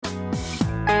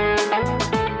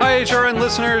HRN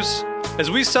listeners.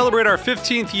 As we celebrate our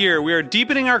 15th year, we are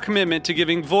deepening our commitment to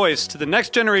giving voice to the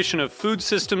next generation of food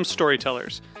systems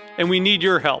storytellers, and we need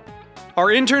your help. Our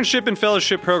internship and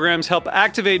fellowship programs help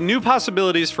activate new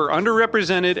possibilities for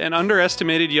underrepresented and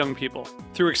underestimated young people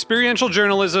through experiential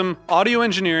journalism, audio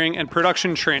engineering, and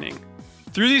production training.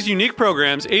 Through these unique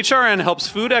programs, HRN helps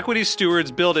food equity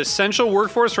stewards build essential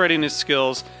workforce readiness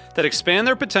skills that expand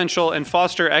their potential and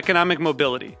foster economic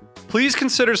mobility. Please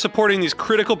consider supporting these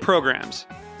critical programs.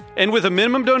 And with a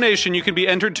minimum donation, you can be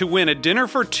entered to win a dinner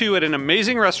for two at an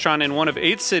amazing restaurant in one of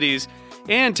 8 cities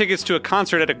and tickets to a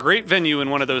concert at a great venue in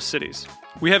one of those cities.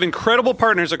 We have incredible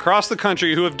partners across the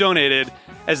country who have donated,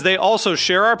 as they also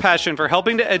share our passion for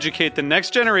helping to educate the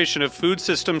next generation of food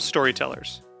systems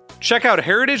storytellers. Check out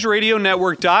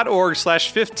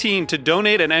heritageradionetwork.org/15 to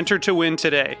donate and enter to win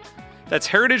today. That's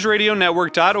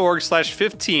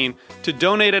heritageradionetwork.org/15 to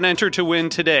donate and enter to win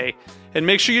today. And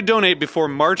make sure you donate before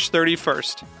March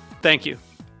 31st. Thank you.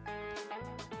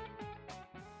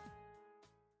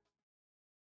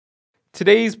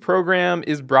 Today's program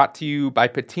is brought to you by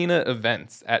Patina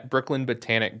Events at Brooklyn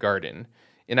Botanic Garden,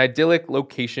 an idyllic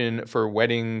location for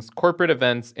weddings, corporate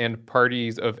events, and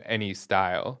parties of any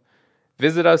style.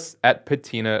 Visit us at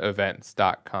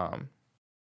patinaevents.com.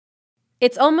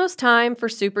 It's almost time for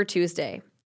Super Tuesday,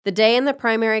 the day in the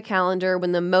primary calendar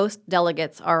when the most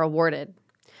delegates are awarded.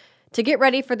 To get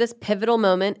ready for this pivotal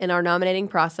moment in our nominating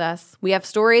process, we have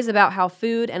stories about how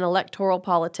food and electoral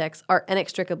politics are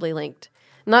inextricably linked,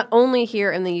 not only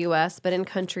here in the U.S., but in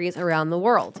countries around the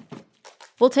world.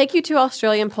 We'll take you to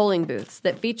Australian polling booths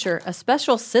that feature a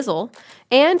special sizzle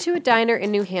and to a diner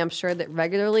in New Hampshire that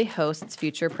regularly hosts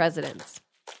future presidents.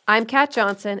 I'm Kat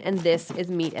Johnson, and this is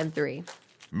Meat and Three.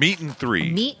 Meat and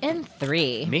Three. Meat and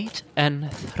Three. Meat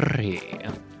and Three.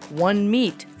 One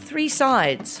meat, 3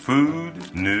 sides.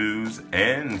 Food, news,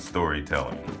 and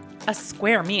storytelling. A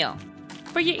square meal.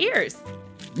 For your ears.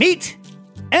 Meat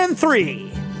and Three.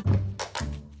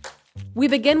 We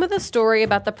begin with a story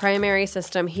about the primary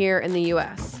system here in the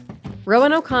U.S.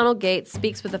 Rowan O'Connell Gates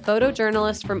speaks with a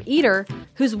photojournalist from Eater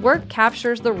whose work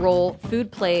captures the role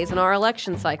food plays in our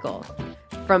election cycle,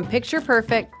 from picture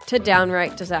perfect to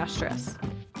downright disastrous.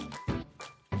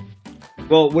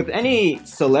 Well, with any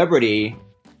celebrity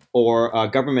or a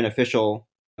government official,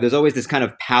 there's always this kind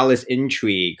of palace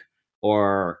intrigue,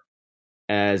 or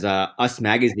as Us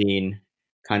Magazine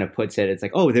kind of puts it, it's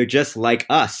like, oh, they're just like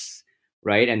us,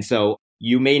 right? And so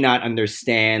you may not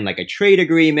understand like a trade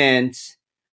agreement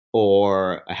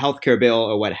or a healthcare bill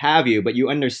or what have you, but you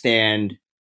understand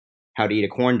how to eat a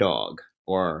corn dog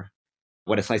or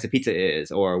what a slice of pizza is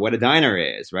or what a diner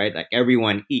is, right? Like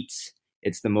everyone eats.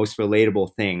 It's the most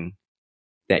relatable thing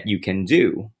that you can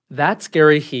do. That's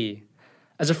Gary He.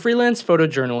 As a freelance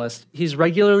photojournalist, he's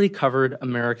regularly covered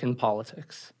American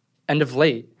politics. And of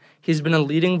late, he's been a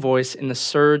leading voice in the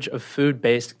surge of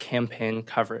food-based campaign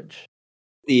coverage.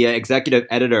 The executive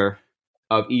editor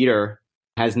of Eater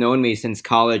has known me since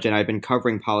college, and I've been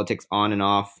covering politics on and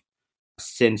off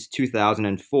since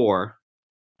 2004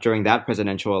 during that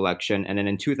presidential election. And then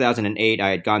in 2008, I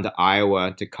had gone to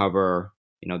Iowa to cover,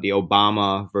 the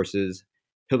Obama versus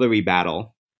Hillary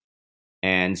battle.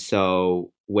 And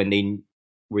so when they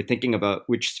were thinking about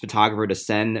which photographer to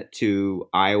send to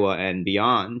Iowa and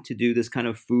beyond to do this kind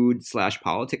of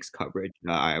food/politics coverage,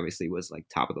 I obviously was like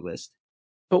top of the list.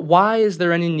 But why is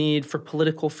there any need for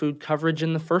political food coverage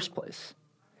in the first place?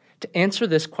 To answer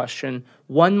this question,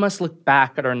 one must look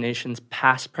back at our nation's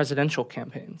past presidential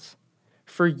campaigns.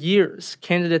 For years,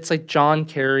 candidates like John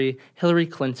Kerry, Hillary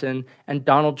Clinton, and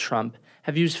Donald Trump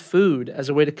have used food as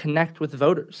a way to connect with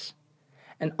voters.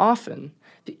 And often,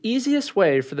 the easiest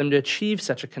way for them to achieve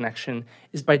such a connection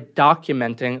is by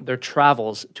documenting their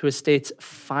travels to a state's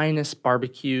finest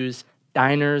barbecues,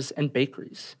 diners, and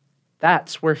bakeries.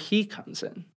 That's where he comes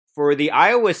in. For the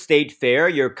Iowa State Fair,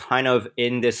 you're kind of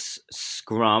in this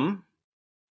scrum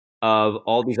of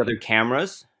all these other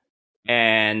cameras.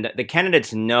 And the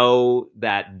candidates know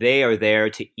that they are there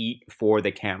to eat for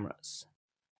the cameras.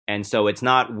 And so it's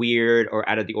not weird or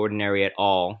out of the ordinary at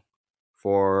all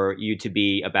for you to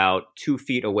be about 2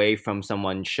 feet away from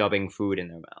someone shoving food in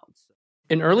their mouths.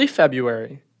 In early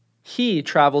February, he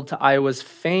traveled to Iowa's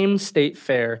famed state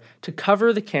fair to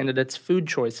cover the candidates' food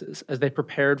choices as they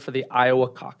prepared for the Iowa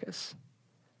caucus.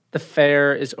 The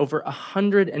fair is over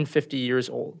 150 years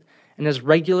old and is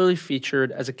regularly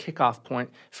featured as a kickoff point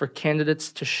for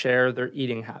candidates to share their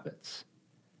eating habits.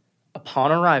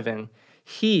 Upon arriving,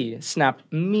 he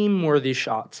snapped meme-worthy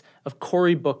shots of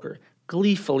Cory Booker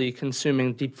gleefully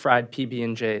consuming deep-fried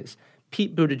PB&Js,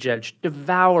 Pete Buttigieg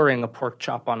devouring a pork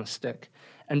chop on a stick,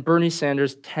 and Bernie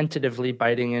Sanders tentatively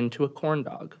biting into a corn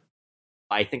dog.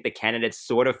 I think the candidates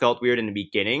sort of felt weird in the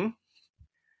beginning.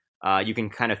 You can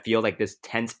kind of feel like this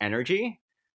tense energy.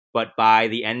 But by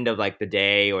the end of like the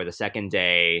day or the second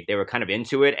day, they were kind of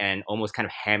into it and almost kind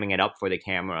of hamming it up for the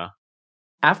camera.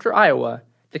 After Iowa,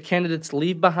 the candidates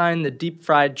leave behind the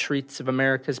deep-fried treats of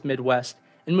America's Midwest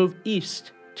and move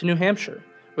east to New Hampshire,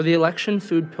 where the election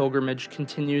food pilgrimage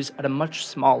continues at a much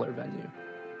smaller venue,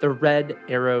 the Red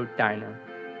Arrow Diner.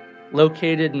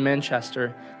 Located in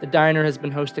Manchester, the diner has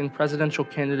been hosting presidential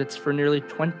candidates for nearly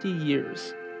 20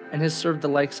 years and has served the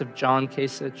likes of John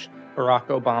Kasich, Barack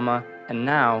Obama, and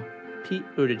now Pete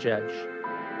Buttigieg.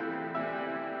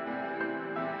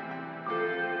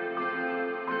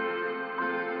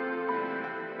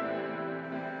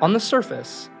 On the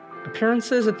surface,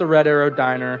 appearances at the Red Arrow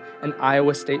Diner and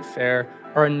Iowa State Fair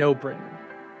are a no-brainer.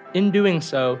 In doing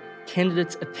so,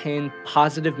 candidates attain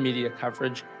positive media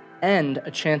coverage and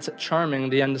a chance at charming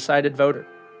the undecided voter.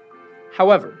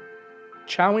 However,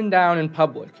 chowing down in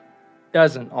public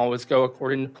doesn't always go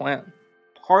according to plan.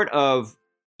 Part of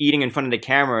eating in front of the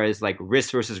camera is like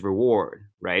risk versus reward,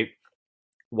 right?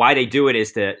 Why they do it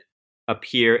is to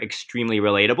appear extremely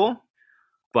relatable,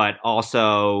 but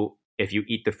also if you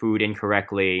eat the food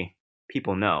incorrectly,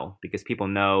 people know, because people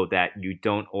know that you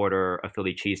don't order a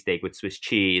Philly cheesesteak with Swiss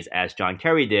cheese as John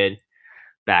Kerry did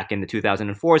back in the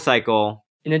 2004 cycle.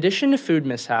 In addition to food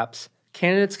mishaps,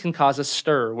 candidates can cause a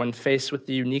stir when faced with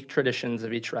the unique traditions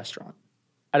of each restaurant.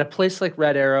 At a place like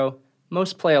Red Arrow,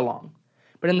 most play along.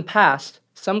 But in the past,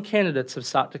 some candidates have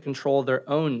sought to control their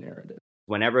own narrative.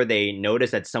 Whenever they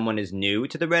notice that someone is new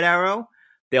to the Red Arrow,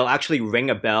 they'll actually ring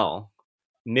a bell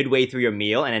midway through your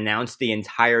meal and announce the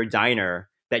entire diner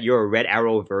that you're a Red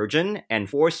Arrow virgin and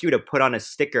force you to put on a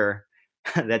sticker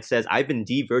that says, "I've been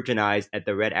de-virginized at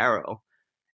the Red Arrow."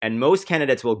 And most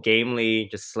candidates will gamely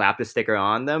just slap the sticker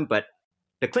on them. But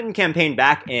the Clinton campaign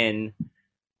back in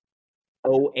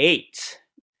 2008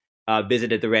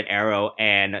 visited the Red Arrow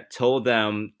and told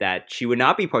them that she would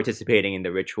not be participating in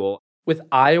the ritual. With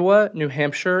Iowa, New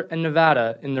Hampshire, and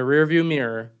Nevada in the rearview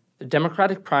mirror, the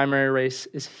Democratic primary race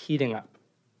is heating up.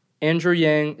 Andrew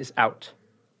Yang is out.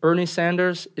 Bernie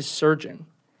Sanders is surging.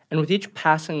 And with each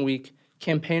passing week,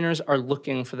 campaigners are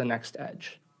looking for the next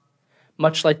edge.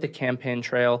 Much like the campaign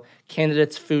trail,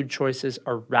 candidates' food choices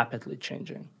are rapidly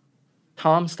changing.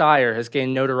 Tom Steyer has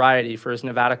gained notoriety for his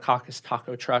Nevada caucus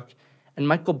taco truck, and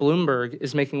Michael Bloomberg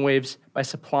is making waves by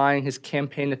supplying his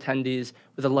campaign attendees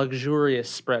with a luxurious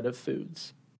spread of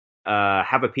foods.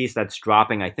 Have a piece that's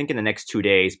dropping, I think, in the next 2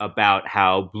 days about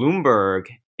how Bloomberg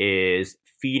is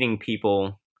feeding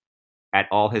people at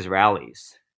all his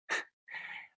rallies.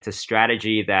 It's a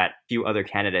strategy that few other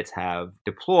candidates have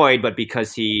deployed, but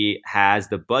because he has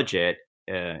the budget,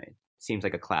 it seems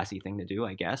like a classy thing to do,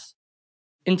 I guess.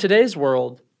 In today's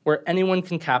world, where anyone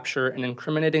can capture an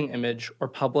incriminating image or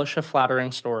publish a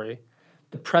flattering story,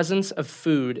 the presence of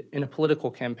food in a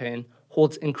political campaign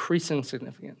holds increasing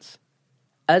significance.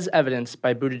 As evidenced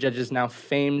by Buttigieg's now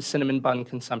famed cinnamon bun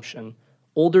consumption,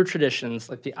 older traditions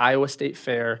like the Iowa State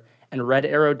Fair and Red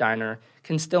Arrow Diner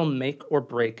can still make or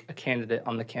break a candidate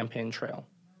on the campaign trail.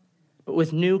 But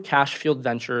with new cash-fueled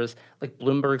ventures like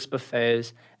Bloomberg's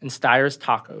buffets and Steyer's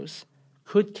tacos,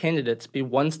 could candidates be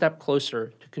one step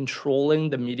closer to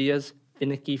controlling the media's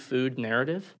finicky food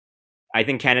narrative? I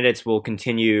think candidates will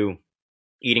continue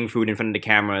eating food in front of the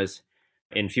cameras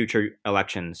in future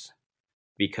elections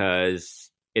because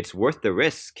it's worth the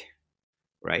risk,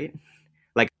 right?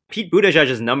 Like Pete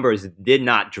Buttigieg's numbers did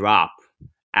not drop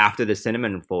after the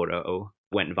cinnamon photo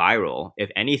went viral. If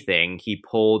anything, he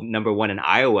pulled number one in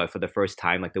Iowa for the first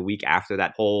time, like the week after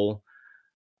that whole,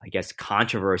 I guess,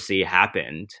 controversy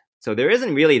happened. So there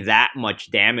isn't really that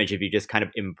much damage if you just kind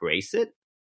of embrace it.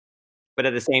 But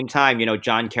at the same time, you know,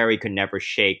 John Kerry could never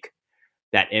shake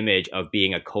that image of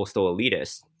being a coastal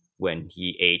elitist when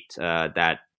he ate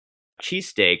that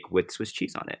cheesesteak with Swiss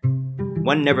cheese on it.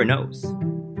 One never knows.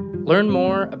 Learn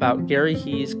more about Gary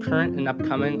He's current and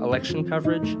upcoming election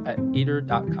coverage at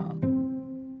eater.com.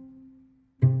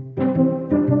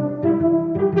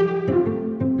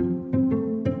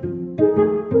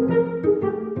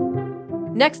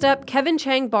 Next up, Kevin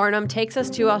Chang Barnum takes us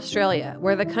to Australia,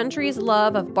 where the country's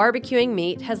love of barbecuing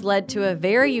meat has led to a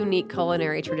very unique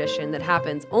culinary tradition that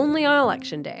happens only on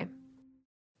Election Day.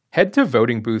 Head to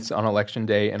voting booths on Election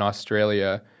Day in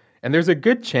Australia, and there's a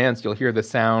good chance you'll hear the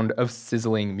sound of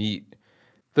sizzling meat.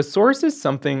 The source is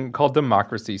something called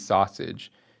democracy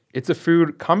sausage. It's a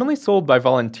food commonly sold by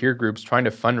volunteer groups trying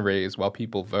to fundraise while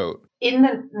people vote. In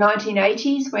the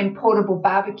 1980s, when portable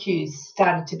barbecues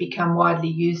started to become widely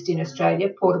used in Australia,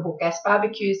 portable gas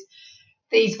barbecues,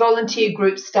 these volunteer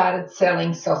groups started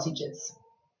selling sausages,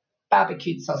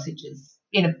 barbecued sausages.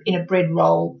 in a bread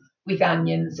roll with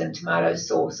onions and tomato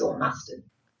sauce or mustard.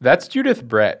 That's Judith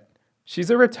Brett. She's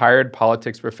a retired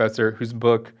politics professor whose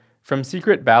book, From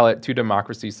Secret Ballot to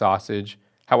Democracy Sausage,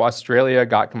 How Australia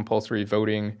Got Compulsory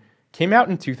Voting, came out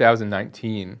in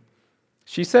 2019.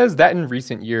 She says that in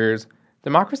recent years,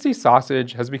 democracy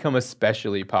sausage has become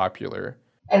especially popular.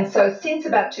 And so since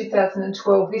about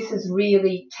 2012, this has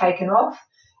really taken off.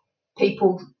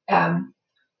 People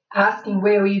asking,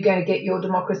 where are you going to get your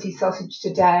democracy sausage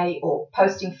today, or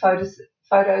posting photos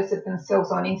of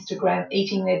themselves on Instagram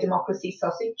eating their democracy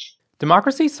sausage.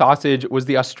 Democracy sausage was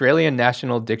the Australian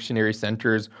National Dictionary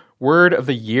Centre's word of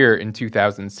the year in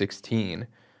 2016.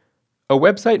 A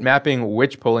website mapping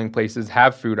which polling places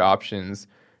have food options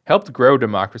helped grow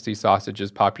democracy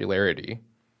sausage's popularity.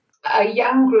 A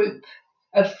young group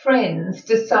of friends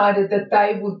decided that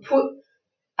they would put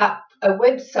up a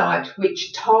website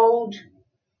which told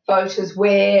voters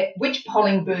which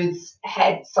polling booths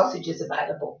had sausages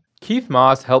available. Keith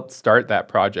Moss helped start that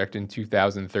project in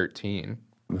 2013.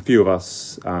 A few of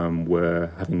us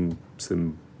were having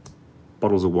some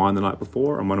bottles of wine the night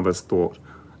before, and one of us thought,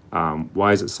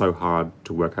 why is it so hard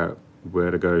to work out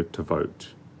where to go to vote,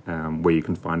 where you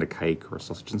can find a cake or a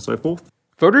sausage and so forth?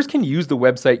 Voters can use the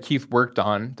website Keith worked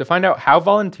on to find out how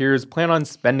volunteers plan on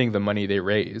spending the money they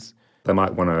raise. They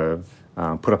might want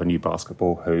to put up a new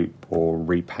basketball hoop or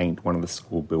repaint one of the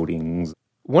school buildings.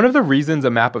 One of the reasons a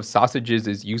map of sausages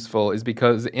is useful is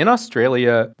because in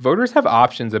Australia, voters have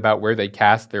options about where they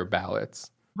cast their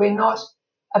ballots. We're not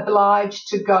obliged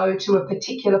to go to a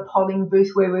particular polling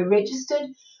booth where we're registered.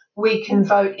 We can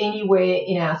vote anywhere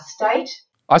in our state.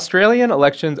 Australian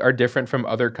elections are different from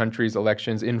other countries'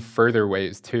 elections in further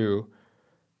ways, too.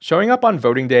 Showing up on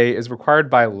voting day is required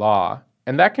by law,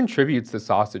 and that contributes to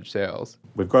sausage sales.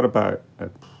 We've got about,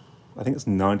 I think it's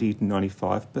 90 to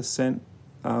 95%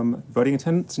 voting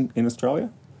attendance in Australia,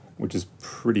 which is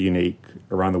pretty unique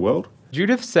around the world.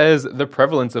 Judith says the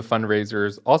prevalence of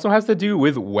fundraisers also has to do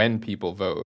with when people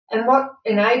vote. And what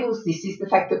enables this is the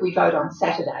fact that we vote on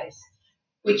Saturdays,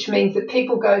 which means that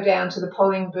people go down to the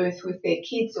polling booth with their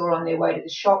kids or on their way to the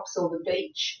shops or the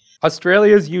beach.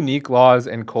 Australia's unique laws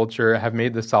and culture have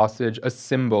made the sausage a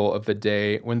symbol of the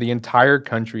day when the entire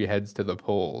country heads to the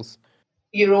polls.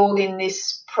 You're all in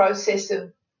this process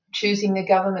of choosing the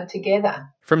government together.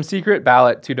 From Secret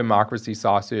Ballot to Democracy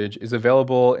Sausage is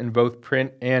available in both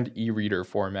print and e-reader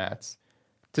formats.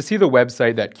 To see the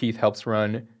website that Keith helps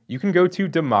run, you can go to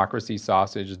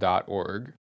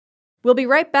democracysausage.org. We'll be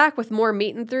right back with more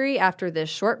Meat and Three after this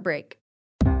short break.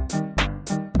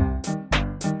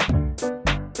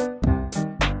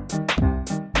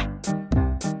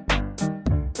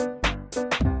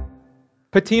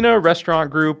 Patina Restaurant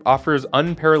Group offers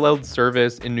unparalleled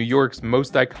service in New York's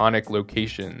most iconic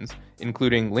locations,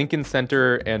 including Lincoln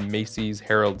Center and Macy's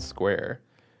Herald Square.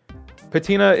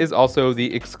 Patina is also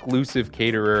the exclusive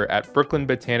caterer at Brooklyn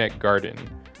Botanic Garden.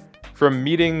 From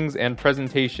meetings and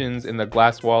presentations in the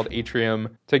glass-walled atrium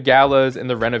to galas in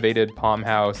the renovated Palm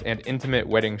House and intimate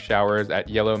wedding showers at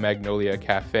Yellow Magnolia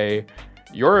Cafe,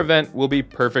 your event will be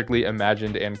perfectly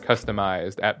imagined and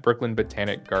customized at Brooklyn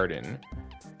Botanic Garden.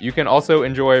 You can also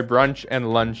enjoy brunch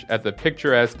and lunch at the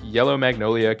picturesque Yellow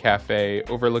Magnolia Cafe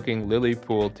overlooking Lily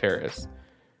Pool Terrace.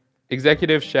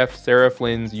 Executive Chef Sarah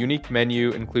Flynn's unique menu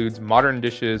includes modern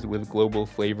dishes with global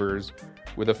flavors,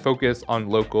 with a focus on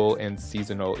local and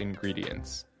seasonal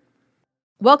ingredients.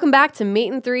 Welcome back to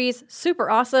Meat and Three's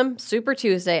super awesome Super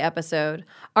Tuesday episode.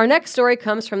 Our next story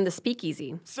comes from the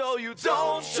Speakeasy. So you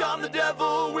don't shun the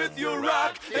devil with your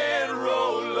rock and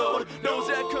roll, Lord knows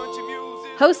that country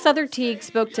music. Host Souther Teague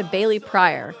spoke to Bailey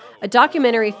Pryor, a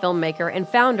documentary filmmaker and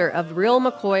founder of Real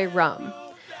McCoy Rum.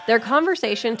 Their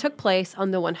conversation took place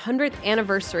on the 100th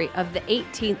anniversary of the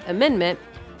 18th Amendment,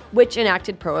 which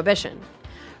enacted Prohibition.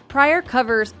 Pryor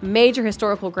covers major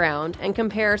historical ground and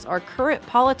compares our current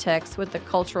politics with the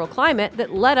cultural climate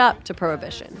that led up to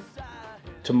Prohibition.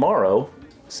 Tomorrow,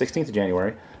 16th of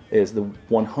January, is the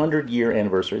 100-year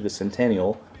anniversary, the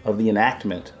centennial of the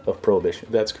enactment of Prohibition.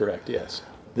 That's correct, yes.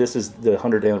 This is the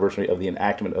 100th anniversary of the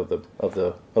enactment of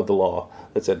the law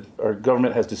that said our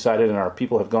government has decided and our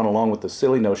people have gone along with the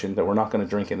silly notion that we're not going to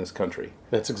drink in this country.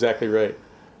 That's exactly right.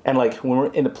 And like when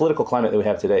we're in the political climate that we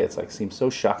have today, it's like seems so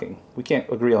shocking. We can't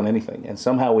agree on anything, and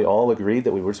somehow we all agreed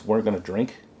that we weren't going to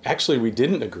drink. Actually, we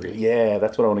didn't agree. Yeah,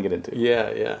 that's what I want to get into.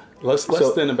 Yeah. Less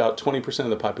than about 20% of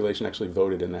the population actually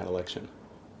voted in that election.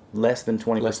 Less than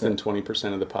 20%? Less than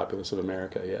 20% of the populace of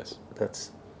America, yes.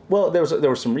 That's Well, there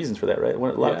were some reasons for that, right? A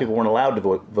lot of people weren't allowed to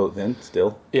vote then.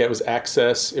 Still, yeah, it was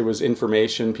access, it was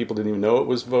information. People didn't even know it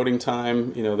was voting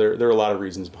time. You know, there are a lot of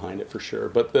reasons behind it for sure.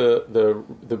 But the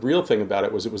real thing about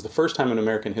it was the first time in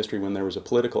American history when there was a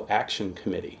political action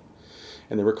committee,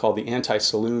 and they were called the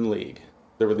Anti-Saloon League.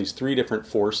 There were these three different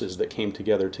forces that came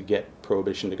together to get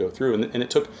prohibition to go through, and it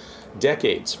took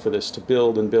decades for this to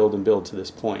build and build and build to this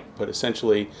point. But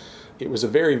essentially, it was a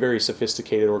very, very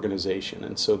sophisticated organization,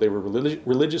 and so they were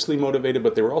religiously motivated,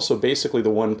 but they were also basically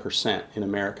the 1% in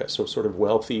America, so sort of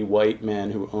wealthy white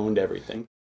men who owned everything.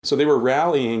 So they were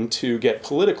rallying to get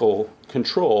political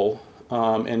control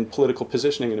and political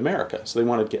positioning in America. So they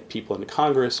wanted to get people into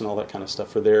Congress and all that kind of stuff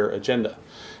for their agenda.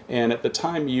 And at the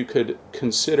time, you could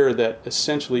consider that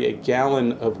essentially a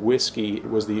gallon of whiskey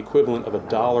was the equivalent of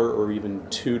 $1 or even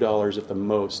 $2 at the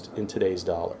most in today's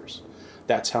dollars.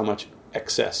 That's how much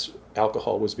excess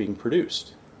alcohol was being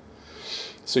produced.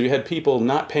 So you had people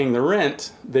not paying the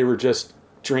rent, they were just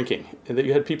drinking. And that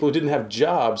you had people who didn't have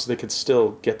jobs, they could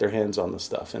still get their hands on the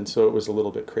stuff. And so it was a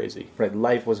little bit crazy. Right,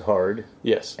 life was hard.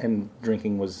 Yes. And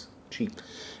drinking was cheap.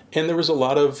 And there was a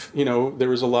lot of,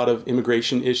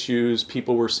 immigration issues.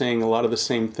 People were saying a lot of the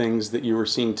same things that you were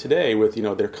seeing today with,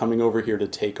 they're coming over here to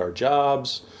take our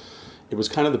jobs. It was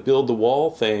kind of the build the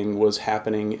wall thing was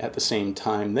happening at the same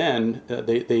time then.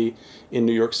 They in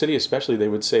New York City especially, they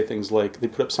would say things like, they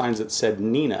put up signs that said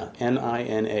NINA,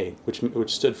 N-I-N-A,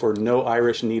 which stood for No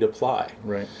Irish Need Apply.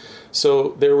 Right. So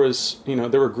there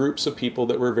were groups of people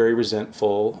that were very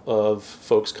resentful of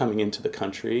folks coming into the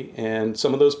country, and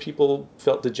some of those people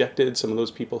felt dejected. Some of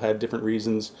those people had different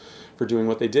reasons for doing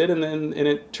what they did, and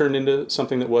it turned into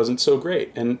something that wasn't so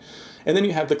great. And then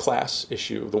you have the class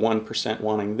issue, the 1%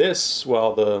 wanting this,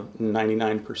 while the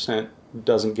 99%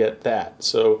 doesn't get that.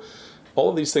 So all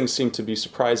of these things seem to be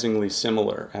surprisingly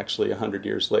similar, actually, 100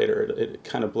 years later. It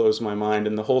kind of blows my mind.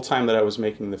 And the whole time that I was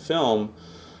making the film,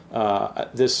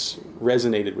 this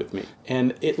resonated with me.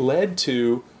 And it led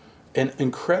to an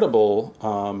incredible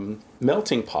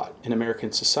melting pot in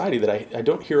American society that I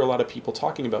don't hear a lot of people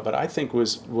talking about, but I think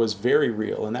was very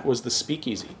real, and that was the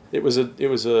speakeasy. It was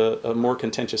a more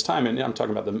contentious time, and I'm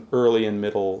talking about the early and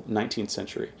middle 19th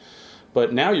century.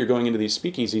 But now you're going into these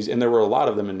speakeasies, and there were a lot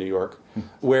of them in New York,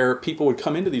 where people would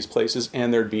come into these places,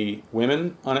 and there'd be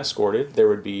women unescorted, there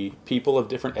would be people of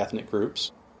different ethnic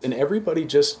groups, and everybody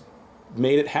just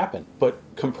made it happen, but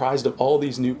comprised of all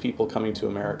these new people coming to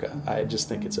America. I just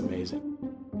think it's amazing.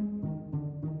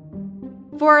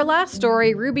 For our last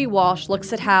story, Ruby Walsh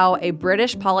looks at how a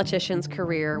British politician's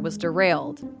career was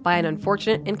derailed by an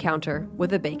unfortunate encounter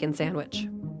with a bacon sandwich.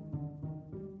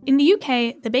 In the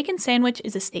UK, the bacon sandwich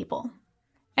is a staple.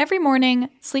 Every morning,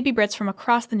 sleepy Brits from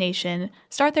across the nation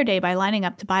start their day by lining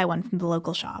up to buy one from the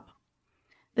local shop.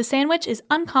 The sandwich is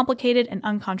uncomplicated and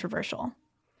uncontroversial.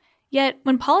 Yet,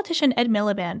 when politician Ed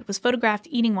Miliband was photographed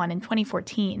eating one in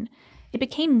 2014, it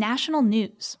became national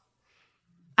news.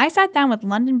 I sat down with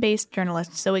London-based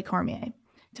journalist Zoe Cormier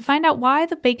to find out why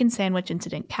the bacon sandwich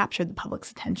incident captured the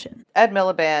public's attention. Ed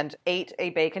Miliband ate a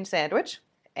bacon sandwich,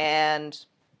 and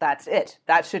that's it.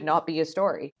 That should not be a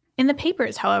story. In the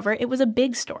papers, however, it was a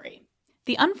big story.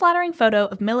 The unflattering photo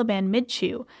of Miliband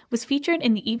mid-chew was featured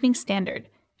in the Evening Standard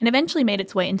and eventually made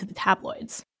its way into the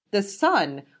tabloids. The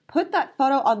Sun put that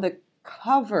photo on the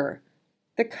cover.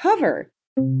 The cover.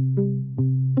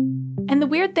 And the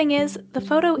weird thing is, the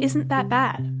photo isn't that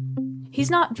bad. He's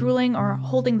not drooling or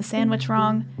holding the sandwich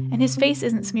wrong, and his face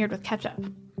isn't smeared with ketchup.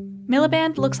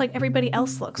 Miliband looks like everybody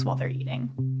else looks while they're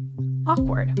eating.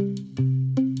 Awkward.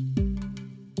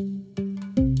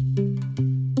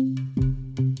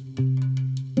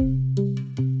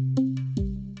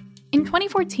 In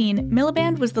 2014,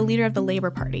 Miliband was the leader of the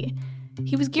Labour Party.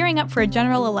 He was gearing up for a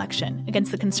general election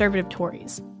against the Conservative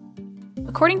Tories.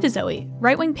 According to Zoe,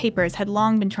 right-wing papers had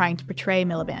long been trying to portray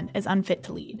Miliband as unfit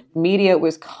to lead. Media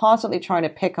was constantly trying to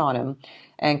pick on him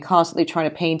and constantly trying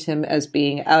to paint him as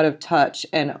being out of touch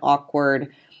and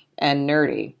awkward and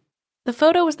nerdy. The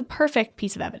photo was the perfect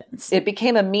piece of evidence. It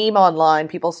became a meme online.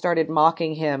 People started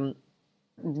mocking him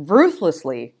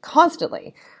ruthlessly,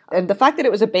 constantly. And the fact that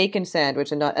it was a bacon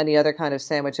sandwich and not any other kind of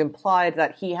sandwich implied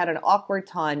that he had an awkward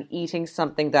time eating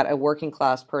something that a working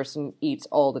class person eats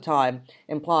all the time,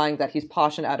 implying that he's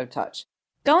posh and out of touch.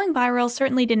 Going viral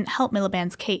certainly didn't help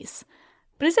Miliband's case.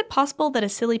 But is it possible that a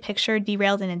silly picture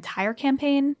derailed an entire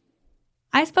campaign?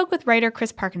 I spoke with writer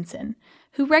Chris Parkinson,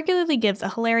 who regularly gives a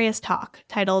hilarious talk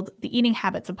titled The Eating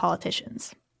Habits of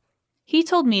Politicians. He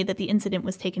told me that the incident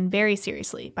was taken very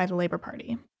seriously by the Labour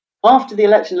Party. After the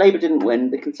election, Labour didn't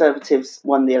win. The Conservatives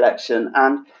won the election,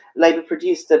 and Labour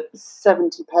produced a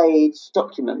 70-page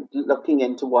document looking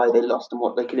into why they lost and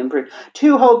what they could improve.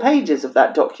 2 whole pages of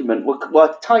that document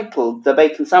were titled The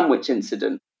Bacon Sandwich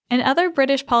Incident. And other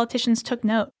British politicians took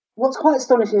note. What's quite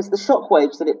astonishing is the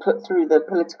shockwaves that it put through the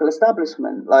political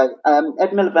establishment. Like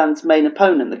Ed Miliband's main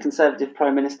opponent, the Conservative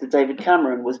Prime Minister David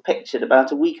Cameron, was pictured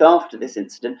about a week after this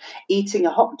incident eating a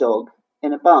hot dog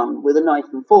in a bun with a knife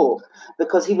and fork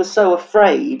because he was so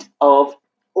afraid of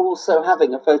also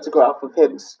having a photograph of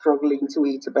him struggling to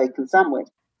eat a bacon sandwich.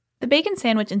 The bacon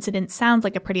sandwich incident sounds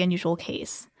like a pretty unusual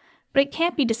case, but it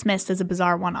can't be dismissed as a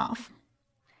bizarre one-off.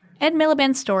 Ed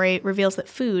Miliband's story reveals that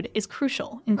food is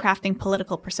crucial in crafting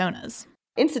political personas.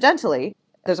 Incidentally,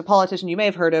 there's a politician you may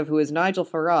have heard of who is Nigel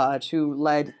Farage, who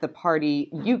led the party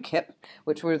UKIP,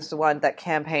 which was the one that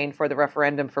campaigned for the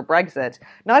referendum for Brexit.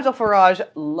 Nigel Farage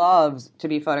loves to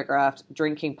be photographed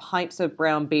drinking pints of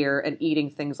brown beer and eating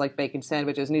things like bacon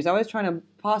sandwiches, and he's always trying to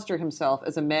posture himself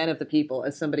as a man of the people,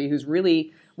 as somebody who's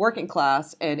really working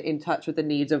class and in touch with the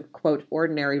needs of, quote,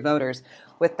 ordinary voters,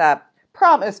 with that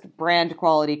promised brand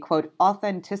quality, quote,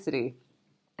 authenticity.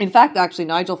 In fact, actually,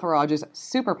 Nigel Farage is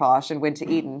super posh and went to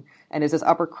Eton and is as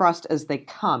upper crust as they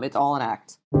come. It's all an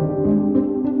act.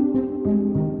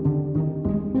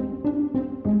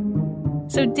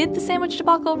 So did the sandwich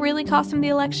debacle really cost him the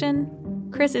election?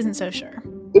 Chris isn't so sure.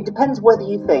 It depends whether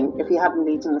you think if he hadn't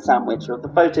eaten the sandwich or if the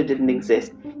photo didn't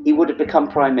exist, he would have become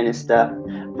Prime Minister.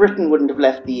 Britain wouldn't have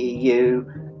left the EU.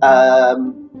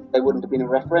 There wouldn't have been a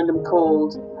referendum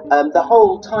called. The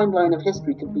whole timeline of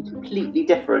history could be completely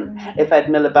different if Ed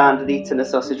Miliband had eaten a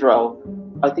sausage roll.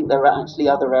 I think there are actually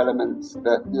other elements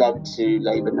that led to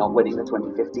Labour not winning the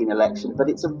 2015 election, but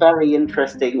it's a very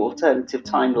interesting alternative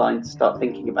timeline to start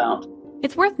thinking about.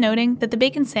 It's worth noting that the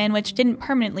bacon sandwich didn't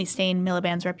permanently stain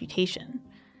Miliband's reputation.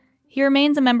 He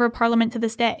remains a member of Parliament to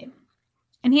this day,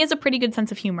 and he has a pretty good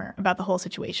sense of humor about the whole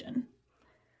situation.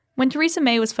 When Theresa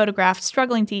May was photographed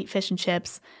struggling to eat fish and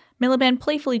chips, Miliband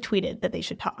playfully tweeted that they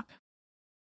should talk.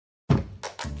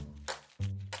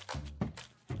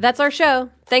 That's our show.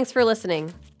 Thanks for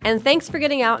listening. And thanks for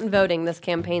getting out and voting this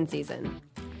campaign season.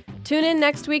 Tune in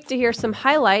next week to hear some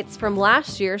highlights from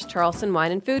last year's Charleston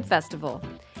Wine and Food Festival.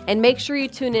 And make sure you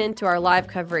tune in to our live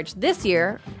coverage this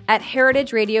year at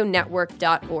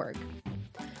heritageradionetwork.org.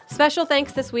 Special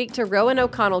thanks this week to Rowan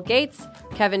O'Connell Gates,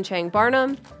 Kevin Chang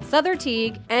Barnum, Souther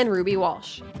Teague, and Ruby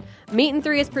Walsh. Meat and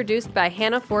Three is produced by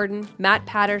Hannah Forden, Matt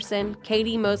Patterson,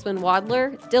 Katie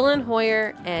Mosman-Wadler, Dylan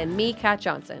Hoyer, and me, Kat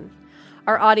Johnson.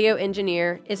 Our audio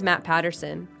engineer is Matt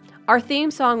Patterson. Our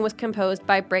theme song was composed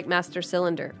by Breakmaster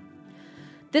Cylinder.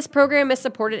 This program is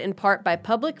supported in part by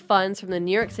public funds from the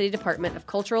New York City Department of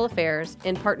Cultural Affairs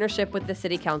in partnership with the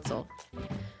City Council.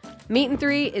 Meat and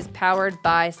Three is powered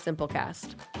by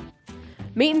Simplecast.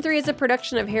 Meat and Three is a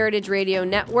production of Heritage Radio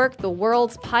Network, the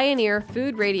world's pioneer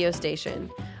food radio station.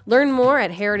 Learn more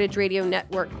at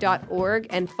heritageradionetwork.org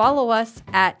and follow us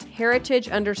at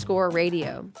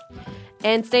heritage_radio.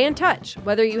 And stay in touch.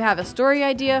 Whether you have a story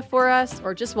idea for us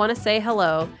or just want to say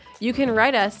hello, you can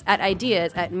write us at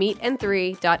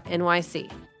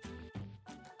ideas@meetand3.nyc.